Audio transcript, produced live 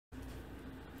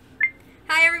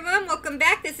Hi everyone, welcome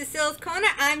back. This is Syl's Corner.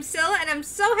 I'm Syl and I'm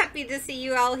so happy to see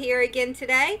you all here again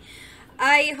today.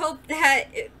 I hope that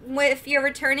if you're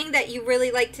returning that you really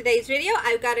like today's video.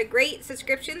 I've got a great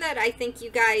subscription that I think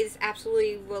you guys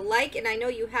absolutely will like, and I know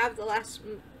you have the last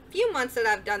few months that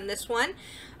I've done this one.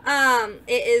 It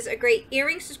is a great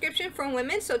earring subscription for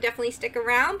women, so definitely stick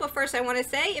around. But first I want to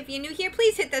say, if you're new here,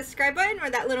 please hit that subscribe button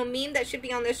or that little meme that should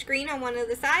be on the screen on one of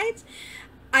the sides.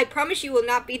 I promise you will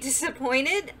not be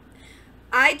disappointed.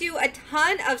 I do a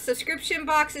ton of subscription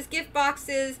boxes, gift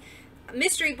boxes,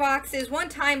 mystery boxes,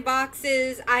 one-time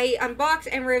boxes. I unbox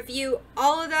and review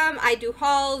all of them. I do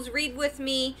hauls, read with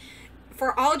me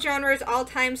for all genres, all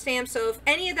timestamps. So if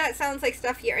any of that sounds like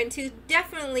stuff you're into,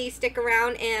 definitely stick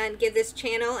around and give this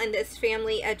channel and this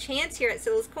family a chance here at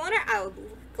Syl's Corner. I'll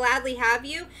gladly have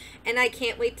you, and I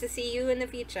can't wait to see you in the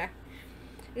future.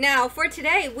 Now, for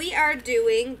today, we are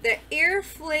doing the Air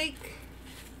Flake.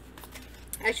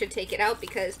 I should take it out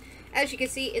because, as you can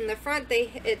see in the front,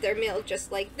 they're mailed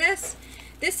just like this.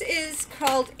 This is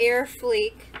called Air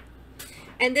Fleek,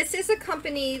 and this is a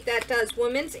company that does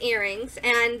women's earrings,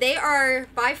 and they are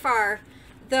by far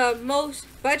the most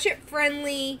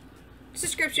budget-friendly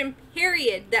subscription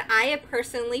period that I have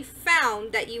personally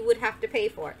found that you would have to pay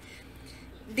for.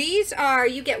 These are,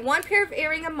 you get one pair of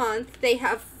earring a month. They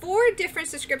have 4 different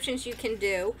subscriptions you can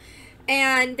do,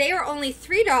 and they are only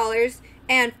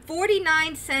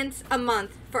 $3.49 a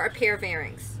month for a pair of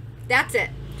earrings. That's it.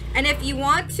 And if you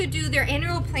want to do their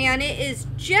annual plan, it is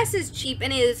just as cheap,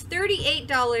 and it is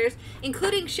 $38,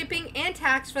 including shipping and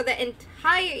tax for the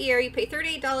entire year. You pay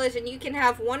 $38 and you can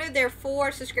have one of their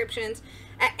 4 subscriptions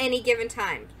at any given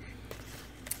time.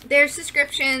 Their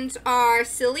subscriptions are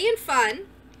Silly and Fun,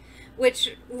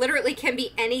 which literally can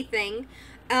be anything.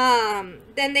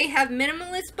 Then they have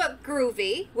Minimalist but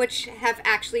Groovy, which have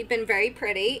actually been very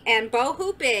pretty, and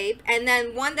Boho Babe, and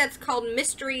then one that's called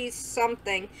Mystery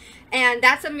something, and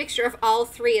that's a mixture of all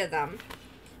 3 of them.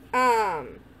 Oh,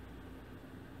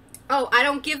 I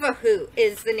Don't Give a Hoot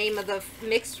is the name of the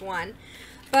mixed one.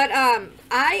 But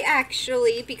I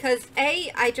actually, because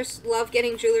I just love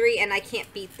getting jewelry and I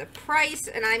can't beat the price,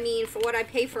 and I mean, for what I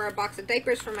pay for a box of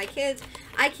diapers for my kids,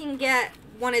 I can get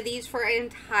one of these for an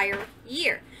entire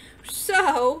year.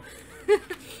 So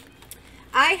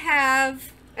I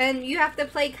have, and you have to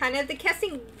play kind of the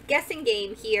guessing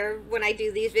game here when I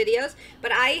do these videos,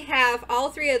 but I have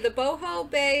all 3 of the Boho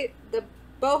Babe,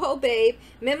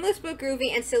 Minimalist but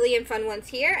Groovy, and Silly and Fun ones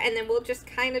here, and then we'll just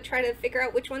kind of try to figure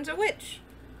out which ones are which.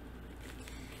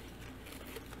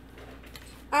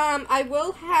 I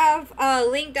will have a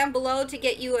link down below to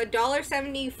get you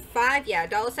 $1.75, yeah,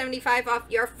 $1.75 off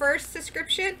your first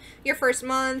subscription, your first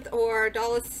month, or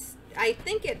I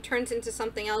think it turns into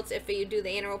something else if you do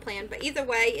the annual plan, but either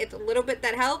way, it's a little bit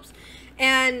that helps,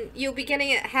 and you'll be getting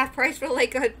it half price for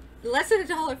like less than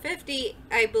 $1.50,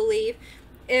 I believe,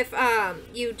 if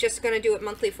you just gonna do it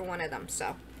monthly for one of them.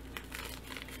 So,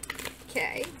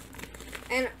 okay,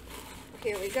 and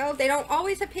here we go. They don't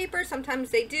always have paper. Sometimes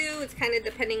they do. It's kind of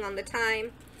depending on the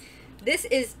time. This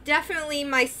is definitely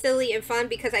my Silly and Fun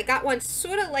because I got one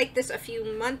sort of like this a few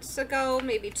months ago,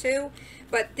 maybe 2.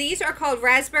 But these are called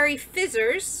Raspberry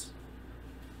Fizzers.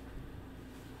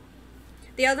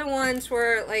 The other ones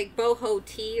were like boho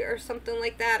tea or something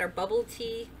like that, or bubble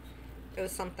tea. It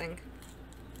was something.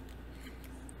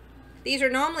 These are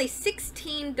normally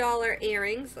 $16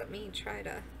 earrings. Let me try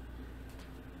to...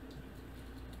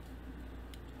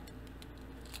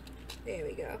 There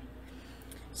we go.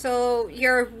 So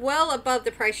you're well above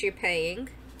the price you're paying.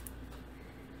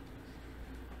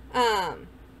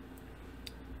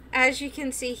 As you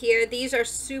can see here, these are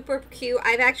super cute.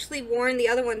 I've actually worn the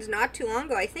other ones not too long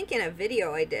ago. I think in a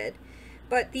video I did.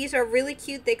 But these are really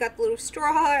cute. They got the little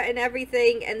straw and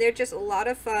everything, and they're just a lot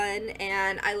of fun,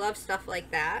 and I love stuff like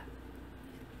that.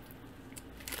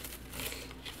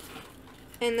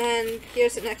 And then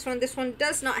here's the next one. This one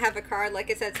does not have a card. Like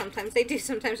I said, sometimes they do,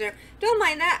 sometimes they don't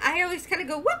mind that. I always kind of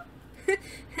go, whoop!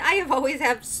 I have always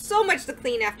have so much to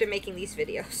clean after making these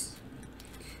videos.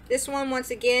 This one,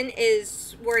 once again,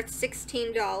 is worth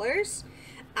 $16.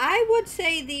 I would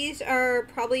say these are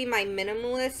probably my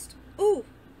Minimalist. Ooh!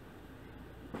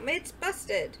 It's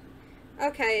busted.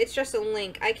 Okay, it's just a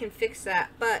link. I can fix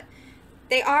that. But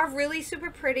they are really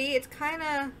super pretty. It's kind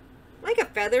of like a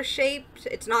feather shape.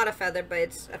 It's not a feather, but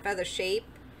it's a feather shape.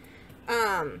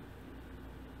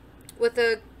 With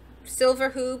a silver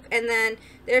hoop, and then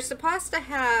they're supposed to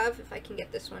have, if I can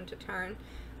get this one to turn,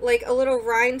 like a little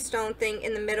rhinestone thing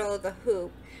in the middle of the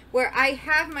hoop, where I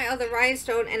have my other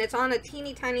rhinestone, and it's on a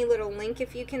teeny tiny little link,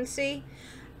 if you can see.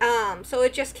 So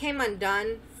it just came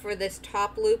undone for this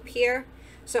top loop here.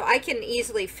 So I can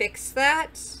easily fix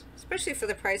that, especially for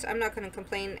the price. I'm not going to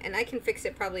complain, and I can fix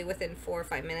it probably within 4 or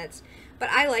 5 minutes. But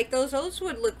I like those. Those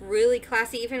would look really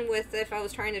classy, even with if I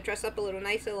was trying to dress up a little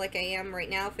nicer like I am right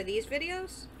now for these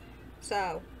videos.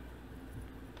 So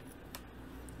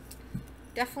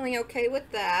definitely okay with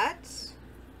that.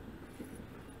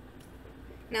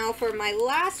 Now for my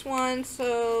last one,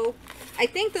 so I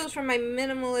think those were my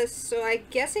minimalists, so I'm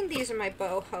guessing these are my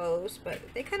bohos, but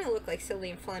they kind of look like silly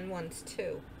and fun ones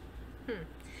too.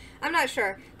 I'm not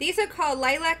sure. These are called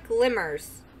Lilac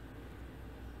Glimmers.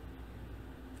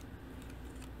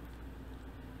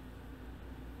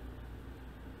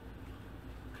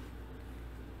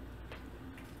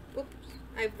 Oops,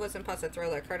 I wasn't supposed to throw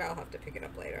that card. I'll have to pick it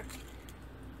up later.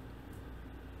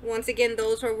 Once again,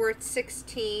 those are worth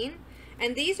 $16.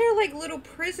 And these are like little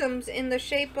prisms in the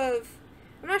shape of,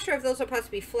 I'm not sure if those are supposed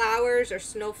to be flowers or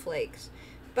snowflakes,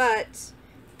 but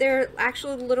they're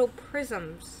actual little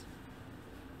prisms.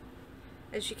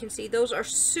 As you can see, those are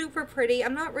super pretty.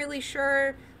 I'm not really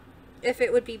sure if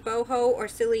it would be boho or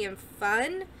silly and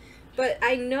fun, but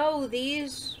I know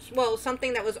these, well,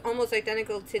 something that was almost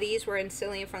identical to these were in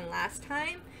silly and fun last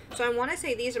time. So I want to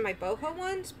say these are my boho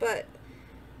ones, but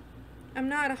I'm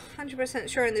not 100%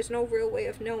 sure, and there's no real way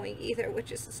of knowing either,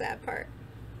 which is the sad part.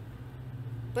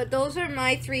 But those are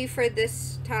my 3 for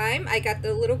this time. I got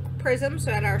the little prisms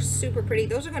that are super pretty.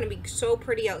 Those are going to be so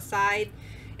pretty outside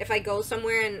if I go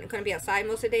somewhere and I'm going to be outside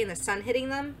most of the day and the sun hitting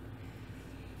them.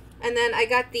 And then I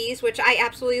got these, which I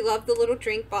absolutely love, the little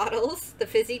drink bottles, the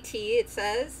fizzy tea, it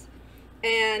says.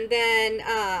 And then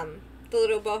the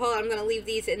little boho, I'm going to leave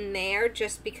these in there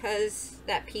just because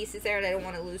that piece is there and I don't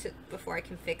want to lose it before I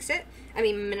can fix it. I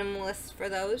mean, minimalist for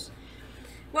those.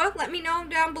 Well, let me know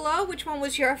down below which one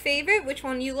was your favorite, which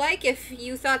one you like, if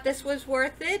you thought this was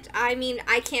worth it. I mean,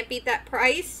 I can't beat that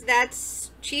price.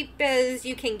 That's cheap as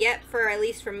you can get, for at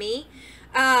least for me.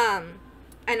 And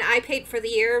I paid for the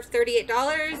year of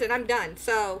 $38 and I'm done,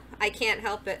 so I can't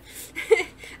help it.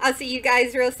 I'll see you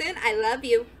guys real soon. I love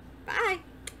you. Bye.